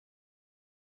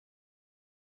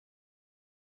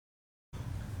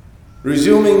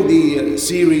Resuming the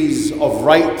series of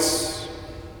rights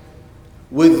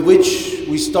with which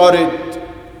we started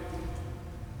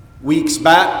weeks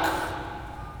back,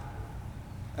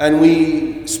 and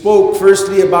we spoke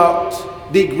firstly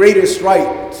about the greatest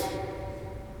right,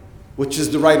 which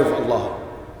is the right of Allah.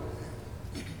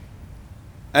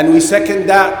 And we second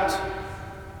that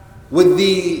with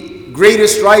the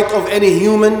greatest right of any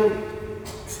human,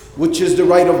 which is the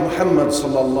right of Muhammad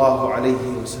sallallahu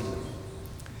alayhi wasallam.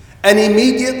 And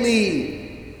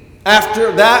immediately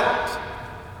after that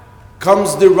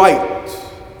comes the right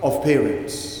of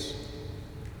parents.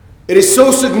 It is so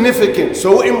significant,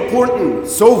 so important,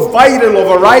 so vital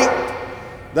of a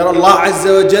right that Allah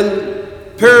Azza wa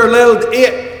Jal paralleled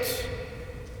it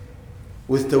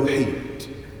with Tawheed.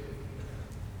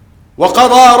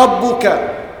 وَقَضَى رَبُّكَ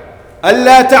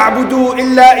أَلَّا تَعْبُدُوا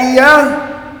إِلَّا إِيَّاهُ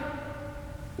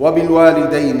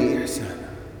وَبِالْوَالِدَيْنِ إِحْسَانًا.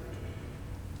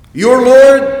 Your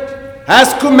Lord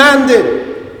has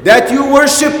commanded that you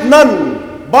worship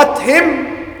none but Him,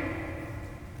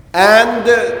 and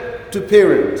to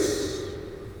parents,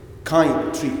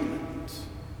 kind treatment.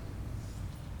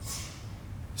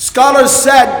 Scholars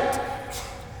said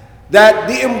that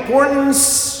the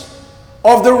importance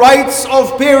of the rights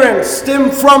of parents stem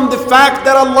from the fact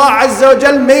that Allah Azza wa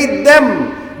Jal made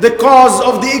them the cause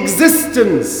of the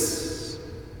existence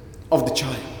of the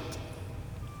child.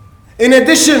 In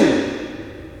addition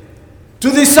to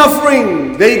the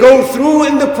suffering they go through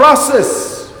in the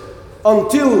process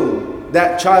until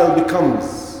that child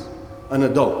becomes an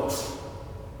adult,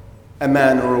 a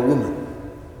man or a woman.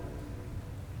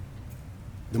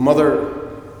 The mother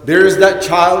bears that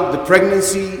child, the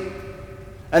pregnancy,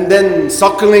 and then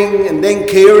suckling, and then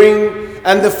caring,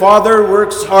 and the father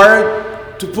works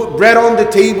hard to put bread on the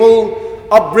table,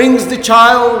 upbrings the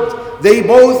child. They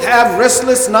both have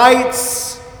restless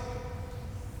nights.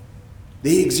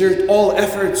 They exert all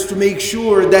efforts to make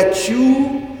sure that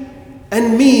you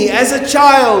and me as a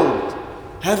child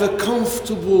have a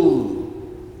comfortable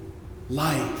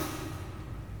life.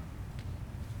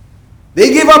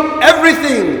 They give up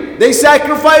everything. They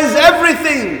sacrifice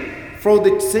everything for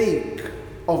the sake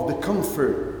of the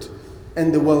comfort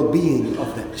and the well-being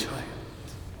of that child.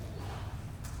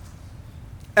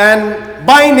 And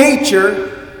by nature,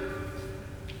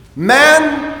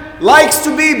 man likes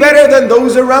to be better than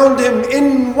those around him.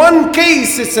 In one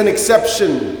case, it's an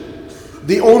exception,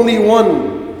 the only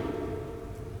one.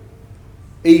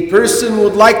 A person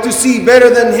would like to see better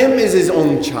than him is his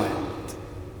own child.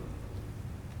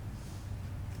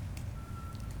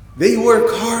 They work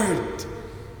hard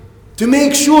to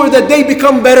make sure that they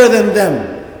become better than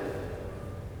them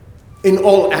in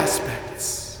all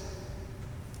aspects.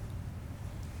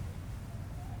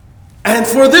 And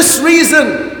for this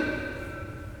reason,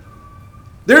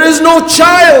 there is no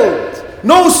child,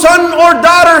 no son or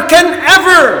daughter can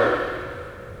ever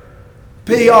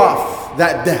pay off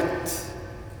that debt,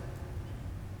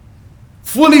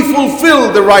 fully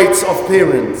fulfill the rights of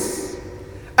parents.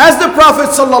 As the Prophet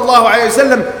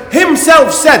ﷺ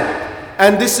himself said,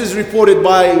 and this is reported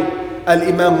by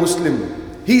Al-Imam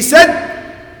Muslim, he said,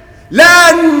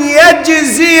 لَنْ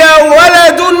يَجْزِيَ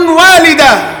وَلَدٌ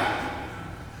وَالِدًا.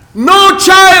 No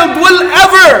child will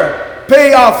ever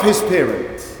pay off his parent.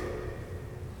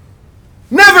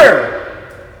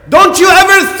 Never. Don't you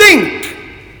ever think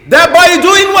that by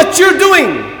doing what you're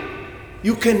doing,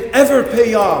 you can ever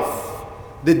pay off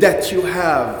the debt you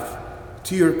have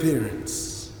to your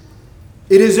parents.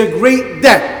 It is a great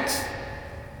debt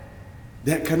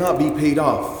that cannot be paid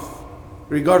off,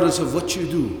 regardless of what you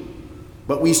do.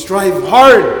 But we strive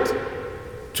hard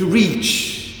to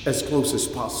reach as close as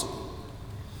possible.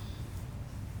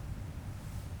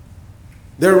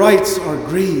 Their rights are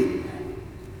great.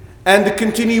 And the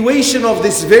continuation of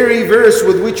this very verse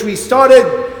with which we started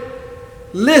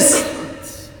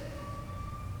lists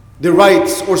the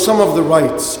rights, or some of the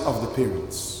rights, of the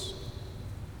parents.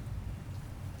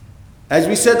 As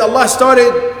we said, Allah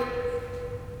started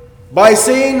by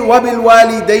saying,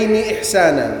 وَبِالْوَالِدَيْنِ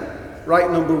إِحْسَانًا. Right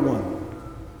number one,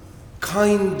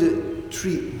 kind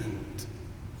treatment.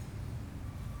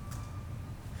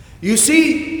 You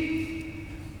see,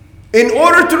 in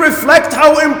order to reflect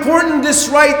how important this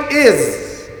right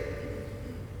is,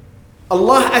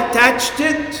 Allah attached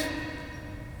it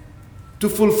to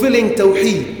fulfilling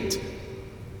Tawheed.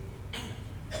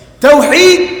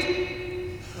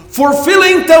 Tawheed,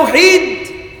 fulfilling Tawheed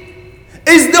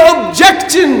is the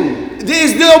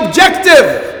objective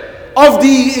of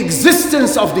the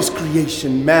existence of this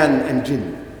creation, man and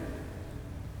jinn.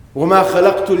 وَمَا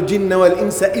خَلَقْتُ الْجِنَّ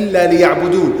وَالْإِنسَ إِلَّا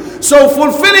لِيَعْبُدُونَ. So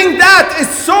fulfilling that is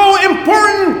so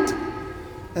important.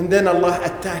 And then Allah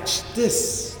attached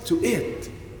this to it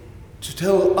to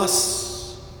tell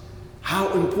us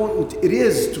how important it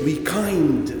is to be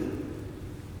kind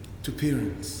to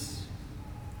parents.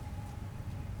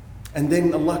 And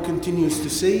then Allah continues to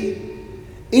say,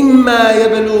 إِمَّا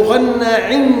يَبْلُغَنَّ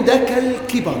عِنْدَكَ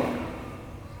الْكِبَرِ.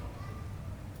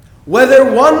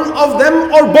 Whether one of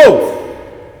them or both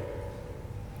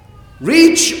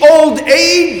reach old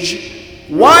age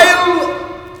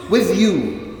while with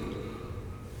you.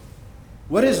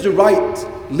 What is the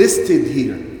right listed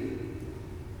here?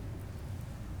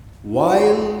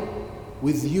 While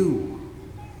with you.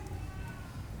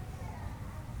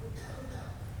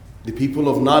 The people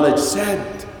of knowledge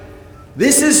said,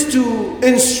 this is to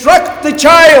instruct the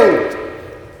child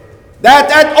that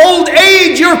at old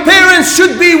age your parents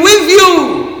should be with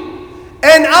you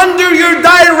and under your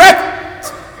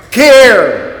direct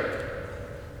care.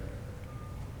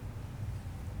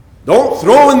 Don't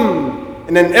throw him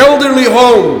in an elderly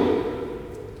home.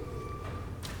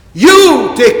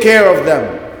 You take care of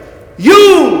them.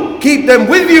 You keep them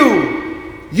with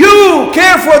you. You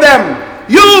care for them.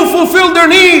 You fulfill their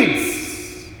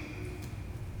needs.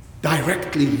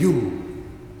 Directly you.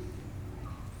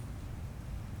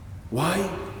 Why?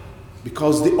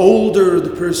 Because the older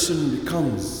the person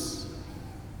becomes,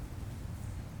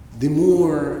 the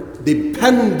more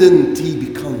dependent he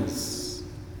becomes,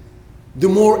 the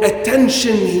more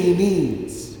attention he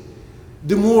needs,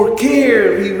 the more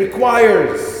care he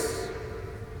requires.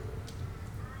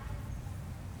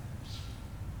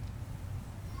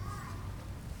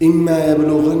 إما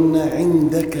يبلغن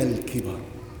عندك الكبر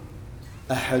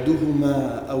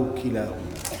أحدهما أو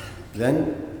كلاهما.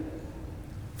 Then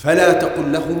فلا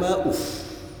تقل لهما أف.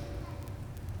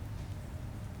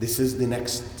 This is the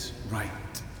next right.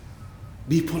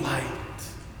 Be polite.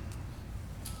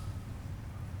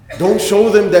 Don't show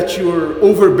them that you're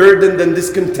overburdened and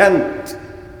discontent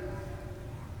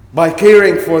by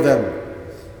caring for them,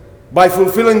 by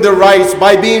fulfilling their rights,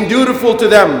 by being dutiful to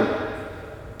them.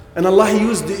 And Allah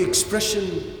used the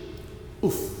expression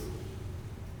uff.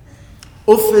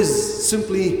 Uff is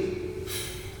simply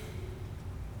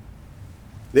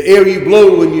the air you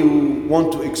blow when you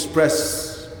want to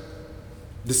express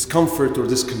discomfort or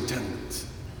discontent.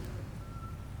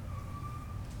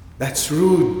 That's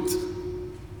rude.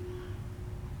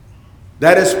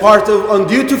 That is part of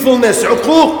undutifulness,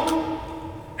 uquq.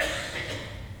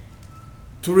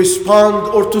 To respond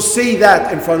or to say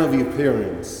that in front of your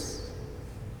parents.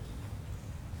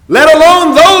 Let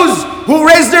alone those who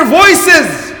raise their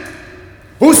voices,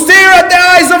 who stare at the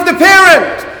eyes of the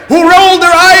parent, who roll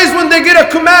their eyes when they get a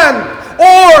command,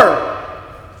 or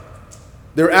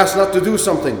they're asked not to do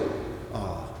something.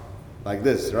 Like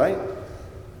this, right?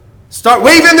 Start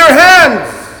waving their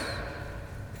hands,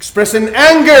 expressing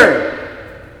anger,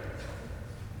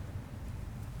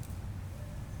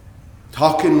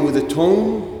 talking with a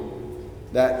tone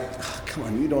that, come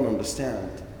on, you don't understand.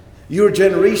 Your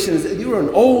generation, you're an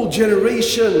old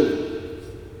generation.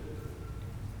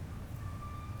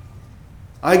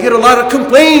 I get a lot of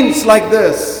complaints like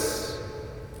this.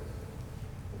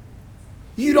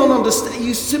 You don't understand.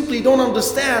 You simply don't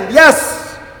understand.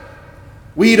 Yes,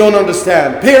 we don't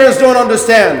understand. Parents don't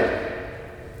understand.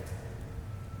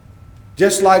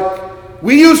 Just like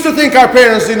we used to think our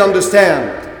parents didn't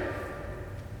understand.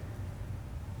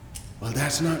 Well,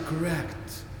 that's not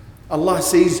correct. Allah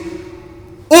says,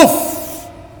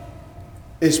 uff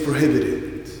is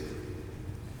prohibited.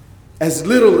 As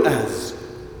little as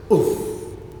uff.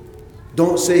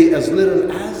 Don't say as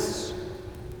little as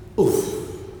uff.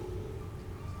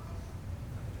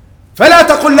 فلا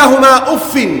تقل لهما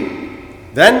أف.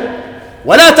 Then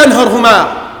ولا تنهرهما.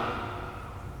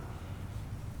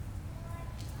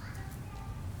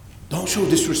 Don't show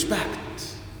disrespect.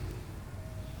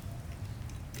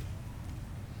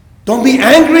 Don't be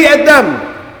angry at them.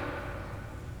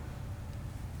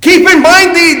 Keep in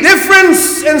mind the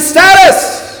difference in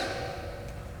status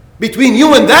between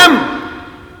you and them.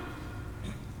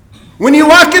 When you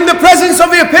walk in the presence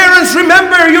of your parents,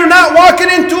 remember you're not walking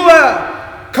into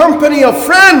a company of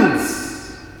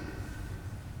friends.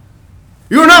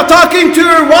 You're not talking to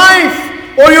your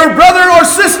wife or your brother or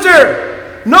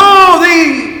sister. No,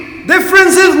 the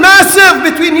difference is massive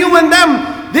between you and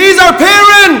them. These are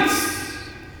parents.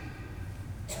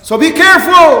 So be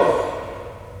careful.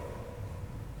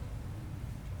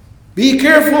 Be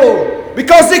careful,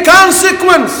 because the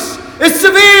consequence is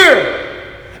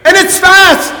severe and it's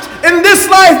fast in this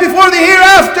life before the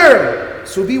hereafter.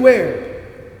 So beware.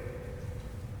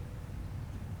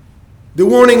 The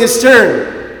warning is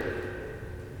stern.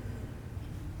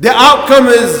 The outcome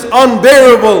is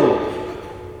unbearable.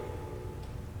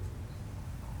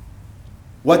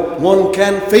 what one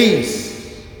can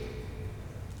face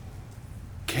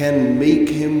can make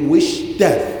him wish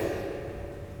death.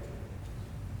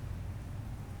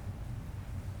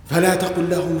 فلا تقل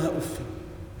لهما أف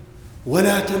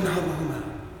ولا تنهرهما.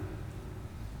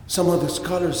 Some of the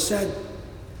scholars said,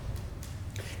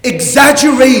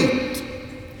 exaggerate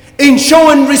in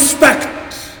showing respect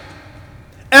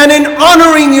and in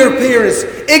honoring your parents.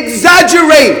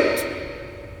 Exaggerate.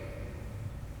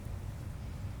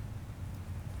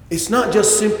 It's not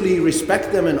just simply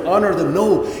respect them and honor them.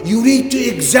 No, you need to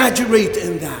exaggerate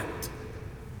in that.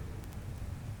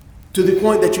 To the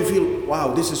point that you feel,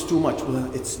 wow, this is too much.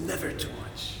 Well, it's never too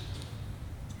much.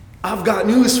 I've got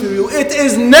news for you. It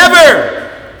is never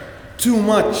too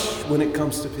much when it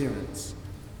comes to parents.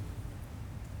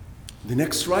 The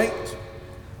next right,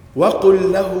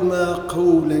 وَقُلْ لَهُمَا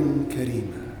قَوْلًا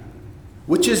كَرِيمًا,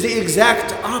 which is the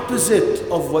exact opposite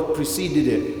of what preceded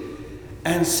it.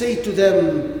 And say to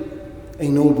them a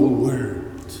noble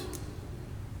word.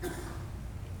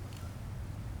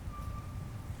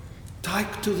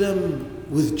 Talk to them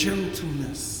with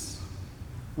gentleness,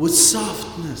 with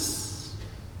softness.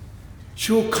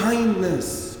 Show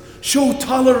kindness. Show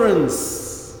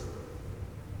tolerance.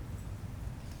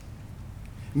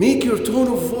 Make your tone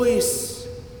of voice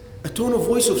a tone of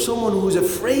voice of someone who is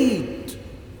afraid.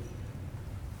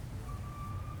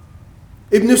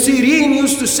 Ibn Sirin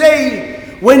used to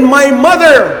say, when my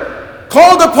mother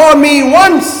called upon me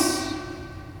once,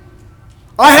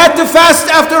 I had to fast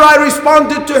after I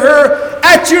responded to her,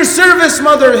 at your service,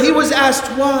 mother. He was asked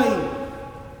why.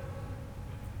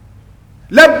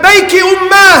 Labbayki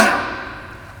ummah,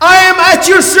 I am at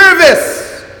your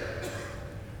service.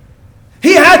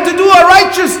 He had to do a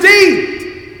righteous deed.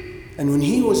 And when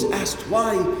he was asked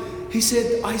why, he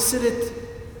said, I said it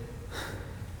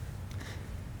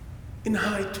in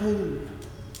high tone.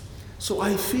 So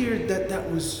I feared that that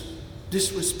was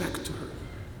disrespect to her.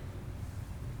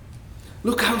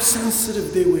 Look how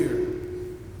sensitive they were.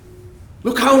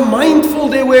 Look how mindful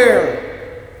they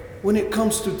were when it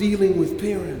comes to dealing with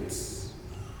parents.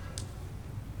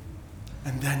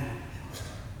 And then,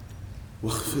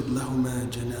 وَاخْفِضْ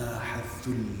لَهُمَا جَنَاحَ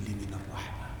الذُّلِّ مِنَ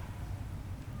الرَّحْمَةِ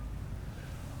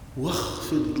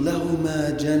وَاخْفِضْ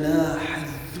لَهُمَا جَنَاحَ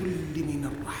الذُّلِّ مِنَ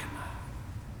الرَّحْمَةِ,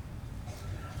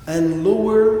 and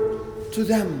lower to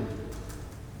them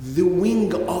the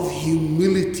wing of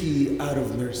humility out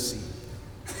of mercy.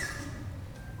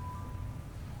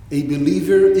 A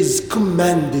believer is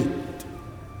commanded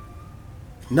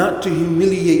not to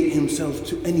humiliate himself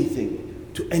to anything,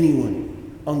 to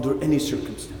anyone, under any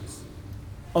circumstance,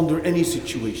 under any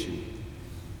situation,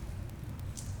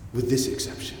 with this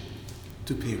exception,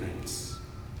 to parents.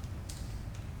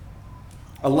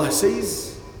 Allah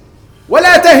says,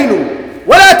 وَلَا تَهِنُوا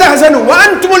وَلَا تَحْزَنُوا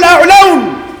وَأَنْتُمُ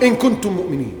الْأَعْلَوْنَ إِن كُنتُم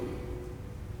مُؤْمِنِينَ.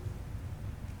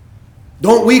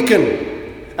 Don't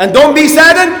weaken and don't be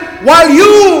saddened while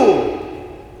you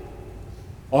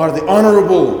are the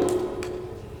honorable,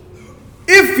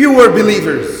 if you were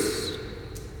believers.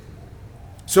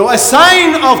 So a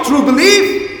sign of true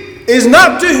belief is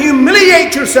not to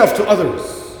humiliate yourself to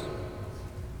others,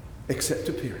 except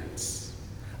to parents.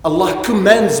 Allah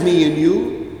commands me and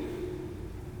you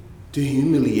to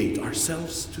humiliate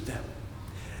ourselves to them.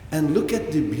 And look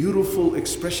at the beautiful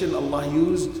expression Allah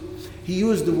used. He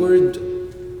used the word,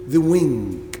 the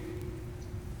wing.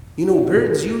 You know,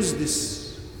 birds use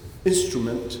this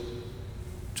instrument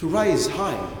to rise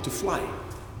high, to fly.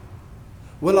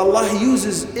 Well, Allah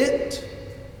uses it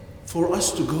for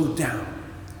us to go down,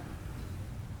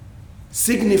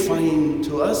 signifying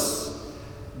to us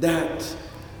that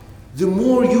the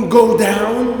more you go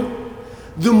down,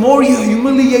 the more you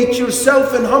humiliate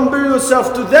yourself and humble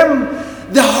yourself to them,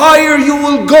 the higher you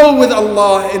will go with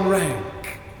Allah in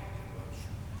rank.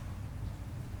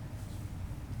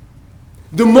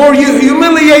 The more you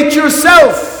humiliate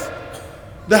yourself,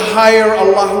 the higher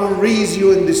Allah will raise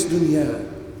you in this dunya.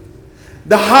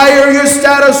 The higher your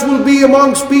status will be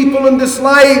amongst people in this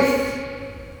life,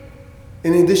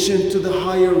 in addition to the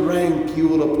higher rank you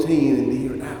will obtain in the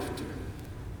hereafter.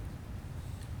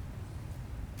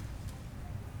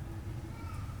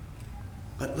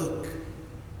 But look,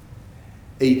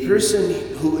 a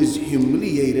person who is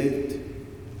humiliated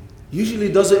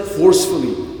usually does it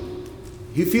forcefully.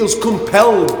 He feels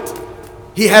compelled.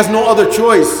 He has no other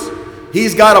choice.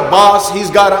 He's got a boss. He's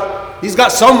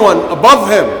got someone above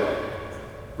him,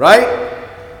 right?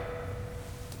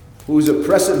 Who's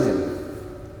oppressing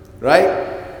him,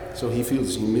 right? So he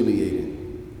feels humiliated.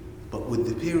 But with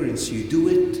the parents, you do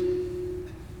it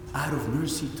out of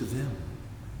mercy to them,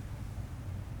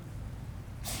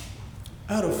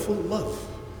 out of full love.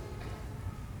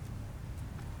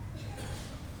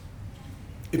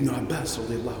 Ibn Abbas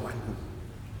radiallahu anhu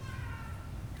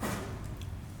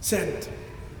said,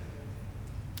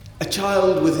 a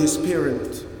child with his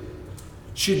parent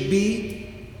should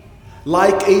be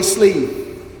like a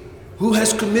slave who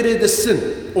has committed a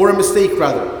sin, or a mistake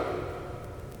rather,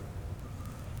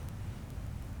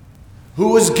 who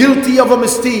was guilty of a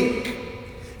mistake,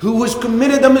 who has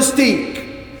committed a mistake,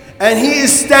 and he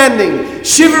is standing,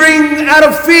 shivering out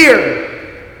of fear,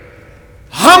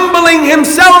 humbling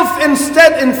himself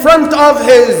instead in front of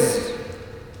his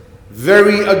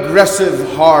very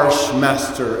aggressive, harsh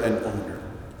master and owner.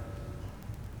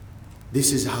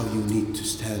 This is how you need to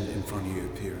stand in front of your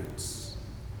parents.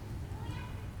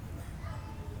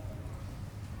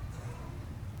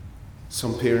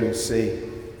 Some parents say,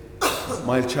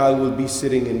 my child will be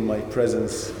sitting in my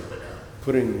presence,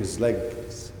 putting his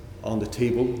legs on the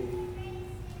table,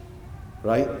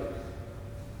 right?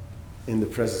 In the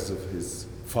presence of his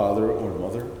father or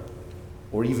mother,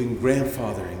 or even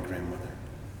grandfather and grandmother.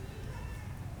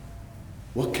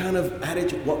 What kind of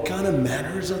attitude, what kind of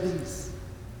manners are these?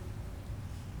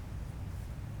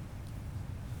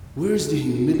 Where's the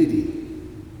humility?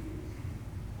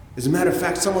 As a matter of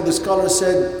fact, some of the scholars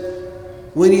said,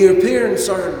 when your parents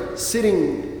are sit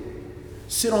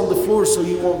on the floor so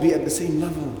you won't be at the same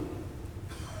level.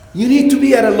 You need to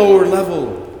be at a lower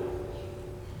level,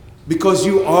 because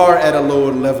you are at a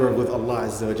lower level with Allah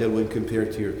Azza wa Jal when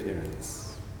compared to your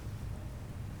parents.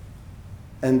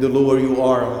 And the lower you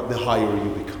are, the higher you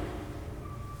become.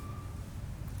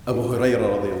 Abu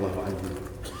Hurairah radiallahu anhu.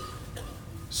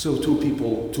 So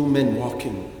two men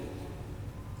walking.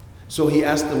 So he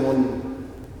asked the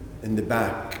one in the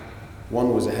back.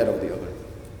 One was ahead of the other.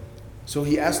 So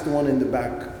he asked the one in the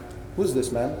back, who's this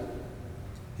man?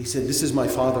 He said, this is my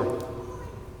father.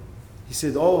 He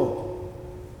said, oh,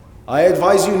 I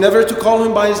advise you never to call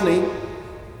him by his name.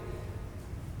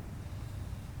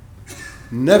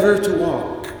 Never to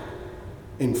walk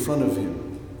in front of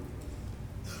him.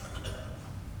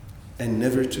 And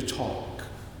never to talk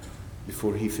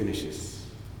before he finishes.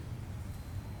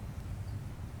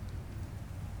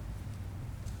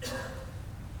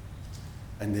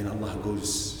 And then Allah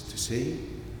goes to say,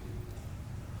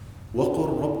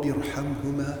 وَقُلْ رَبِّ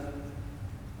ارْحَمْهُمَا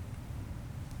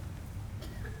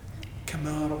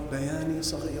كَمَا رَبَّيَانِي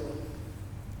صَغِيرًا.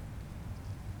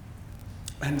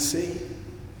 And say,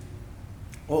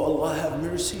 oh Allah, have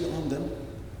mercy on them,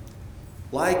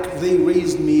 like they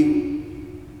raised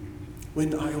me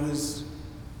when I was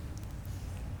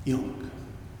young.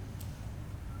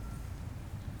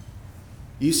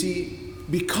 You see,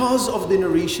 because of the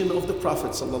narration of the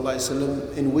Prophet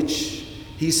ﷺ, in which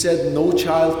he said no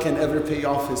child can ever pay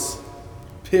off his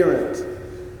parent,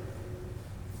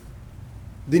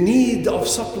 the need of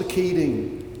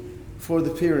supplicating for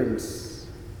the parents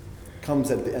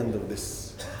comes at the end of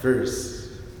this verse.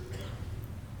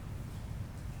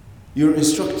 You're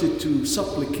instructed to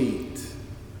supplicate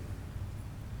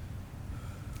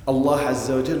Allah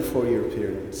Azza wa Jal for your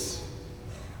parents.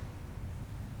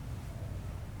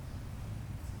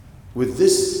 With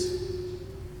this,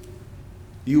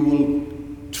 you will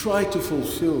try to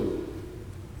fulfill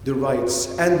the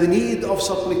rights and the need of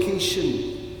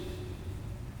supplication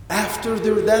after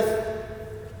their death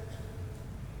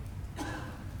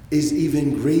is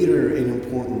even greater in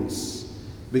importance,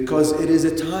 because it is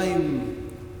a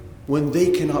time when they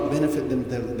cannot benefit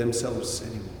themselves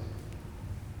anymore.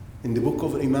 In the book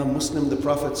of Imam Muslim, the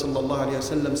Prophet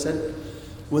ﷺ said,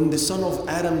 when the son of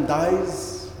Adam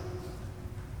dies,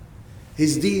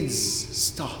 his deeds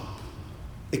stop,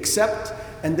 except,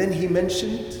 and then he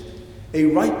mentioned a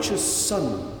righteous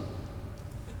son,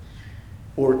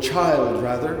 or child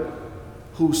rather,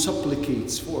 who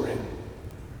supplicates for him.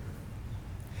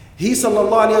 He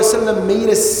ﷺ made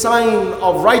a sign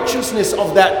of righteousness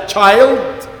of that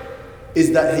child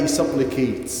is that he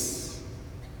supplicates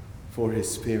for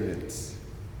his parents.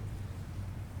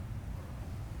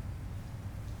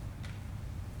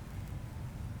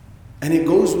 And it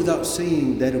goes without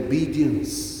saying that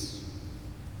obedience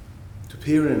to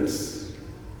parents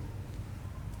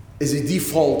is a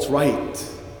default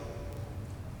right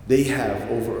they have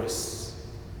over us.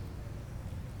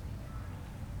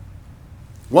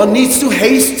 One needs to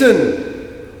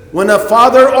hasten when a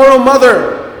father or a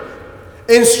mother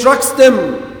instructs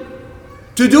them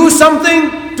to do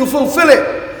something, to fulfill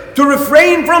it, to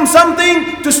refrain from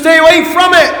something, to stay away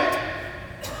from it.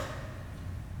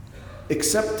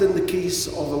 Except in the case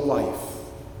of a wife,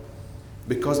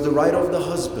 because the right of the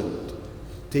husband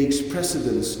takes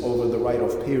precedence over the right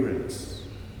of parents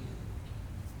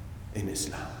in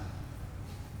Islam.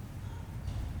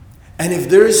 And if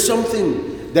there is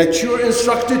something that you're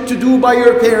instructed to do by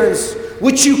your parents,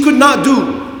 which you could not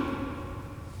do.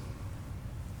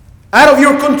 Out of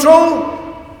your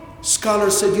control,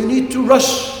 scholars said you need to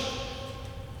rush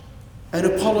and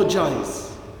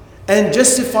apologize and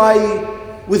justify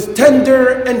with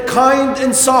tender and kind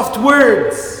and soft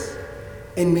words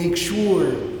and make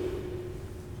sure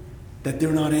that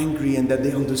they're not angry and that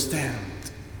they understand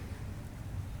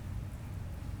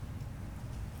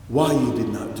why you did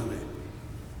not do it.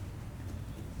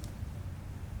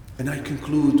 And I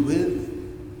conclude with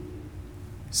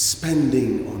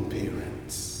spending on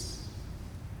parents.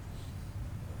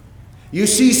 You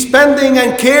see, spending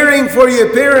and caring for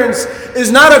your parents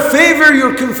is not a favor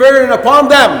you're conferring upon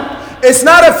them. It's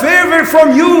not a favor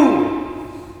from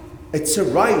you. It's a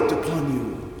right upon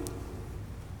you.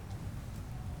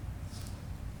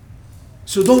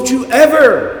 So don't you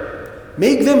ever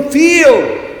make them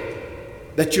feel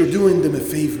that you're doing them a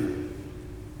favor.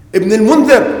 Ibn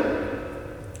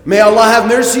al-Mundhir, may Allah have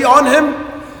mercy on him,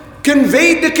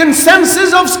 conveyed the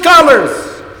consensus of scholars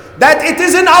that it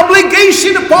is an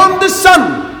obligation upon the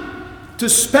son to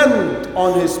spend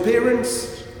on his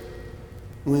parents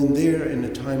when they're in a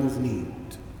time of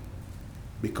need,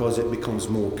 because it becomes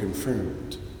more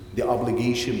confirmed. The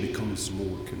obligation becomes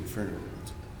more confirmed.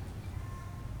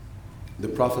 The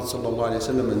Prophet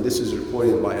ﷺ, and this is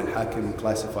reported by Al-Hakim,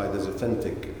 classified as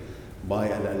authentic by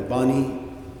Al-Albani,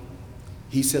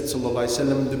 he said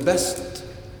ﷺ, the best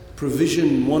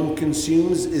provision one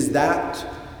consumes is that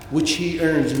which he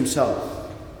earns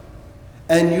himself.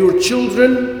 And your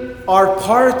children are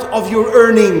part of your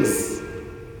earnings.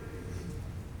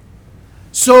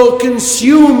 So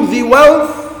consume the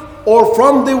wealth or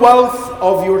from the wealth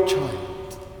of your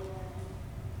child.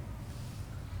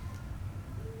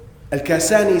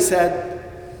 Al-Kasani said,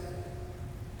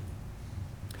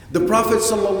 the Prophet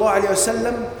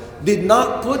ﷺ did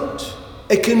not put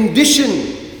a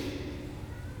condition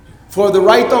for the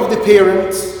right of the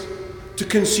parents to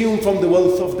consume from the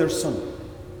wealth of their son.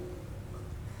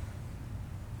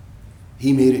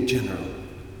 He made it general.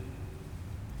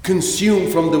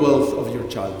 Consume from the wealth of your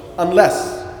child,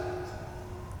 unless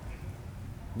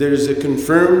there is a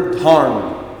confirmed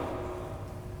harm.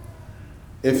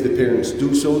 If the parents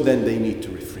do so, then they need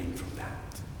to refrain from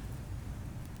that.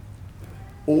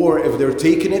 Or if they're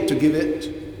taking it, to give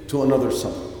it to another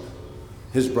son,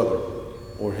 his brother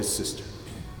or his sister.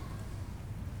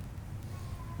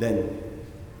 Then,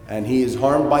 and he is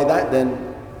harmed by that,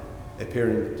 then a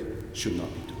parent should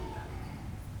not be doing that.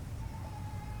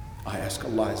 I ask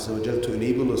Allah Azza wa Jal to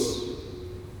enable us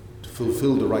to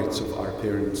fulfill the rights of our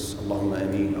parents. Allahumma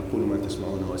ameen. أقول ما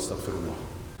تسمعون وأستغفر الله.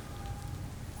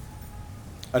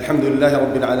 الحمد لله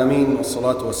رب العالمين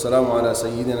والصلاة والسلام على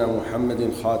سيدنا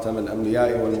محمد خاتم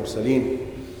الأنبياء والمرسلين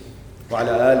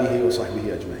وعلى آله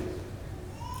وصحبه أجمعين.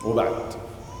 وبعد.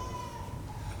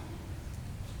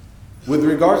 With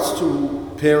regards to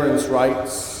parents'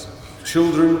 rights,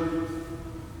 children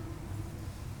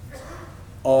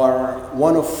are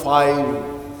one of 5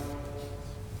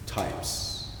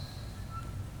 types.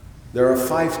 There are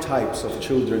 5 types of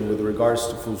children with regards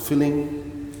to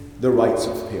fulfilling the rights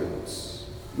of parents.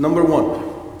 Number 1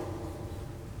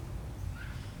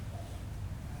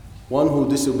 who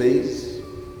disobeys,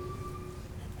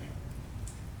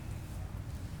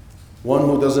 1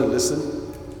 who doesn't listen,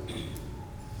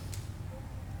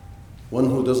 1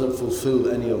 who doesn't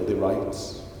fulfill any of the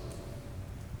rights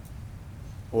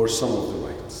or some of the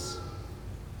rights,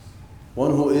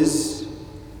 1 who is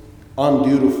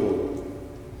undutiful,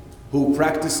 who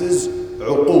practices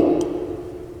uquq.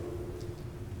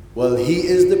 Well, he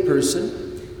is the person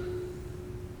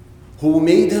who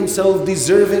made himself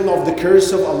deserving of the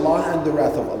curse of Allah and the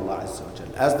wrath of Allah Azza wa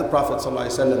Jal. As the Prophet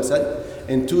ﷺ said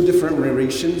in 2 different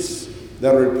narrations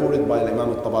that are reported by Imam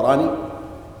al-Tabarani.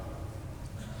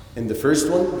 In the first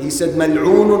one, he said,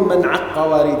 مَلْعُونٌ مَنْ عَقَّ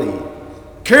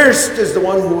وَالِدَيْهِ. Cursed is the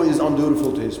one who is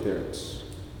undutiful to his parents.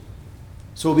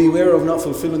 So beware of not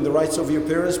fulfilling the rights of your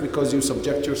parents, because you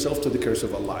subject yourself to the curse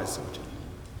of Allah Azza wa Jal.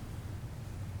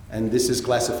 And this is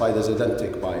classified as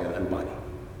authentic by Al-Albani.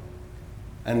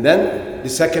 And then the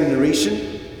second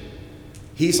narration,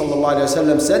 he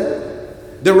ﷺ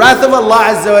said, the wrath of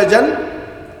Allah Azza wa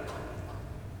Jal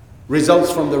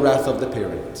results from the wrath of the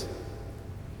parent.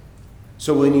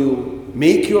 So when you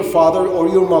make your father or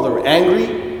your mother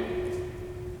angry,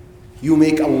 you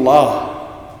make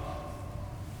Allah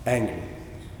angry.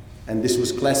 And this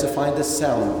was classified as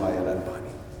sound by Al-Albani.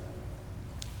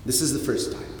 This is the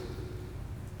first type.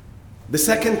 The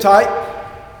second type,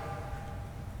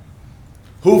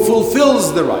 who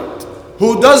fulfills the right,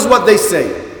 who does what they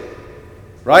say,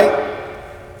 right?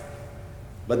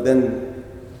 But then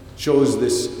shows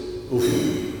this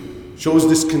shows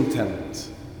discontent,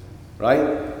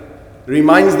 right?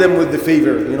 Reminds them with the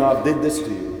favor, I've did this to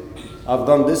you. I've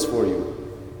done this for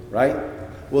you, right?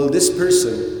 Well, this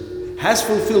person has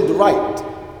fulfilled the right,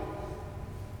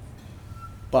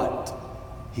 but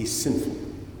he's sinful.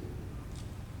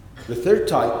 The third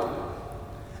type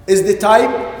is the type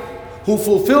who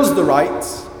fulfills the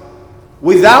rights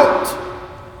without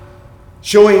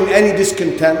showing any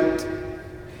discontent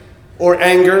or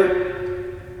anger,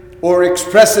 or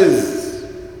expresses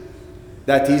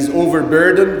that he's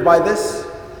overburdened by this,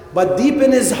 but deep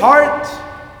in his heart,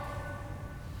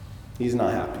 he's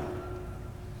not happy.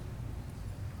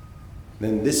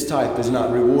 Then this type is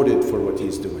not rewarded for what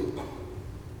he's doing.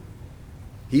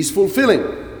 He's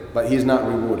fulfilling, but he's not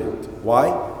rewarded.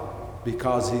 Why?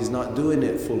 Because he's not doing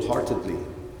it full-heartedly.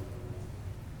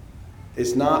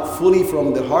 It's not fully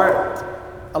from the heart.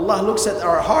 Allah looks at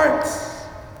our hearts.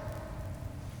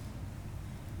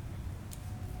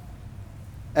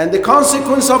 And the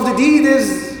consequence of the deed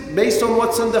is based on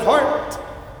what's in the heart.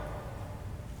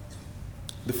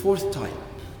 The fourth type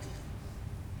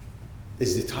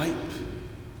is the type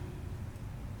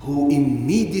who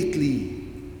immediately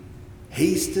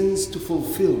hastens to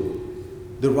fulfill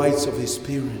the rights of his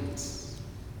parents,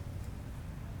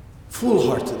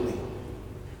 full-heartedly,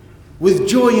 with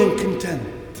joy and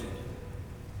content.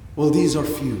 Well, these are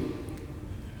few,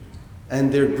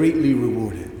 and they're greatly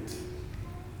rewarded.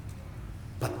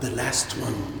 But the last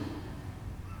one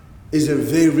is a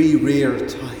very rare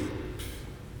type.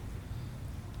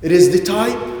 It is the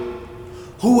type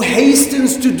who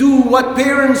hastens to do what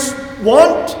parents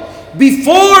want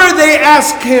before they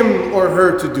ask him or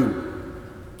her to do.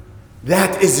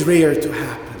 That is rare to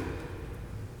happen.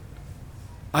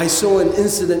 I saw an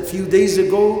incident a few days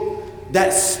ago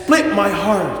that split my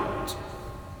heart.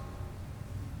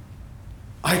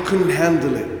 I couldn't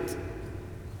handle it.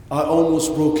 I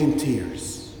almost broke in tears.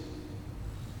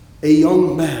 A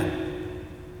young man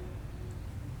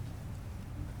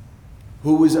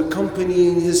who is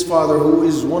accompanying his father, who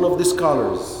is one of the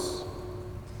scholars.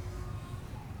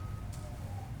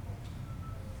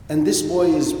 And this boy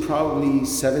is probably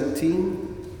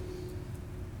 17.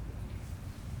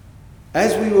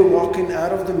 As we were walking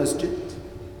out of the masjid,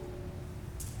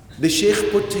 the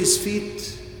sheikh put his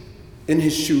feet in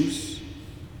his shoes,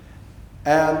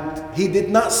 and he did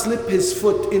not slip his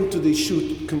foot into the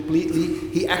shoe completely.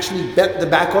 He actually bent the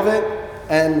back of it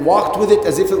and walked with it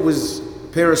as if it was a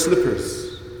pair of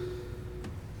slippers.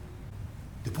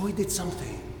 The boy did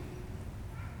something.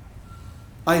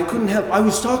 I couldn't help. I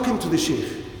was talking to the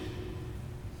sheikh.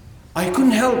 I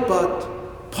couldn't help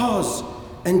but pause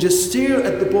and just stare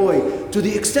at the boy, to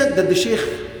the extent that the sheikh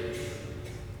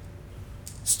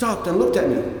stopped and looked at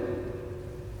me.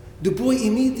 The boy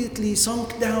immediately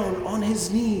sunk down on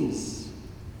his knees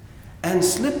and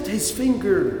slipped his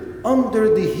finger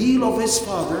under the heel of his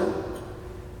father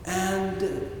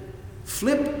and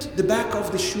flipped the back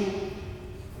of the shoe.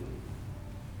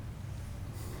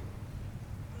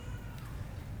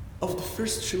 Of the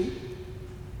first shoe,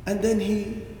 and then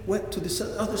he went to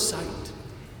the other side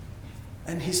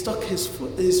and he stuck his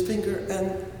finger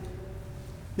and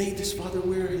made his father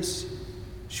wear his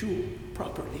shoe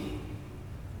properly.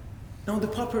 Now the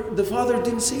father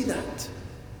didn't say that,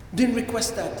 didn't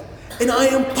request that, and I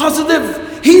am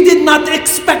positive he did not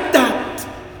expect that.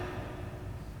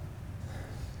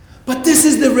 But this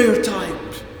is the rare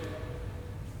type.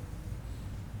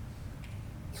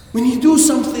 When you do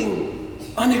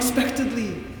something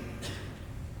unexpectedly,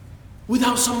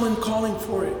 without someone calling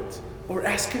for it or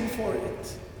asking for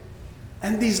it.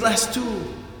 And these last two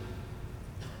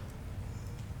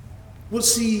will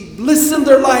see bliss in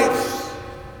their lives,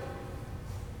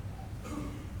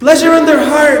 pleasure in their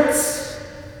hearts.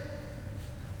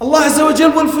 Allah Azza wa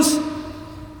Jal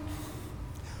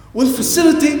will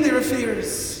facilitate their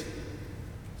affairs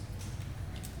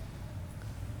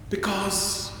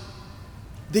because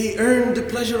they earn the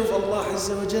pleasure of Allah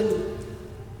Azza wa Jal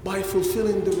by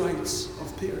fulfilling the rights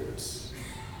of parents.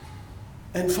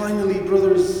 And finally,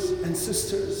 brothers and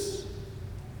sisters,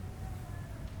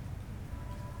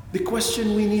 the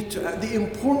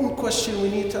important question we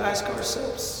need to ask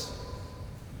ourselves: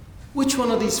 which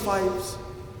one of these 5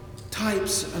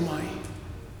 types am I?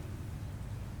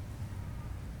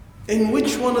 In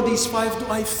which one of these 5 do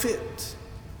I fit?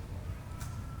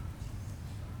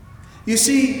 You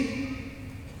see,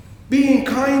 being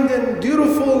kind and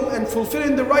beautiful and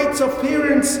fulfilling the rights of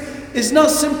parents is not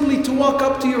simply to walk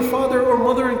up to your father or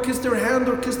mother and kiss their hand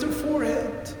or kiss their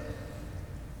forehead.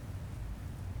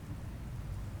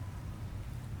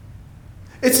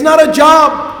 It's not a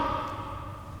job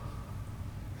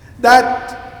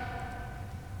that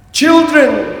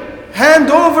children hand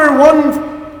over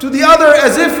one to the other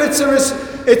as if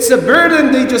it's a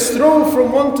burden they just throw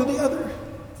from one to the other.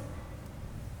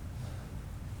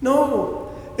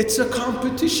 No, it's a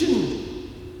competition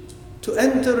to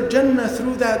enter Jannah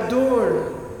through that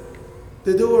door,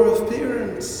 the door of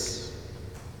parents.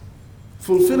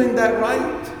 Fulfilling that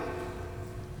right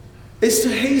is to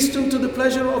hasten to the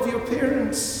pleasure of your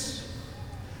parents,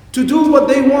 to do what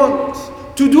they want,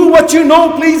 to do what you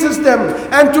know pleases them,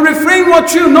 and to refrain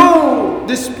what you know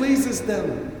displeases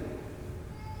them.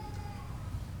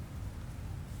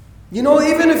 You know,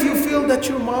 even if you feel that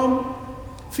your mom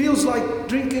feels like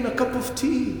drinking a cup of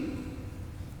tea,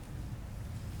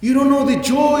 you don't know the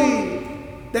joy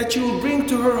that you will bring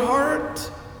to her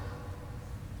heart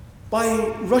by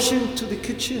rushing to the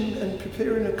kitchen and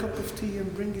preparing a cup of tea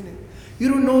and bringing it. You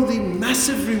don't know the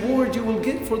massive reward you will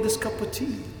get for this cup of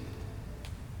tea.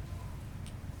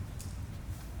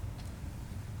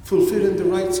 Fulfilling the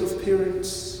rights of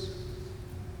parents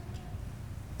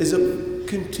is a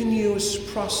continuous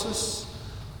process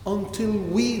until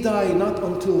we die, not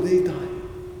until they die.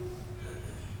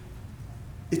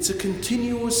 It's a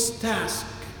continuous task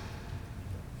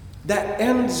that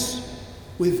ends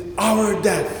with our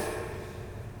death.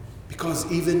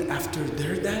 Because even after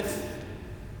their death,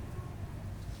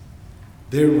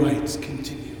 their rights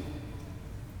continue.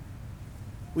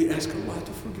 We ask Allah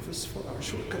to forgive us for our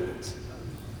shortcomings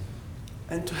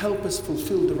and to help us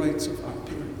fulfill the rights of our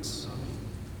parents.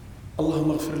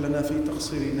 اللهم اغفر لنا في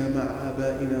تقصيرنا مع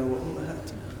آبائنا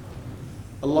وأمهاتنا.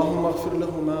 اللهم اغفر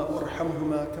لهما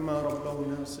وارحمهما كما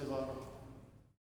ربونا صغارا.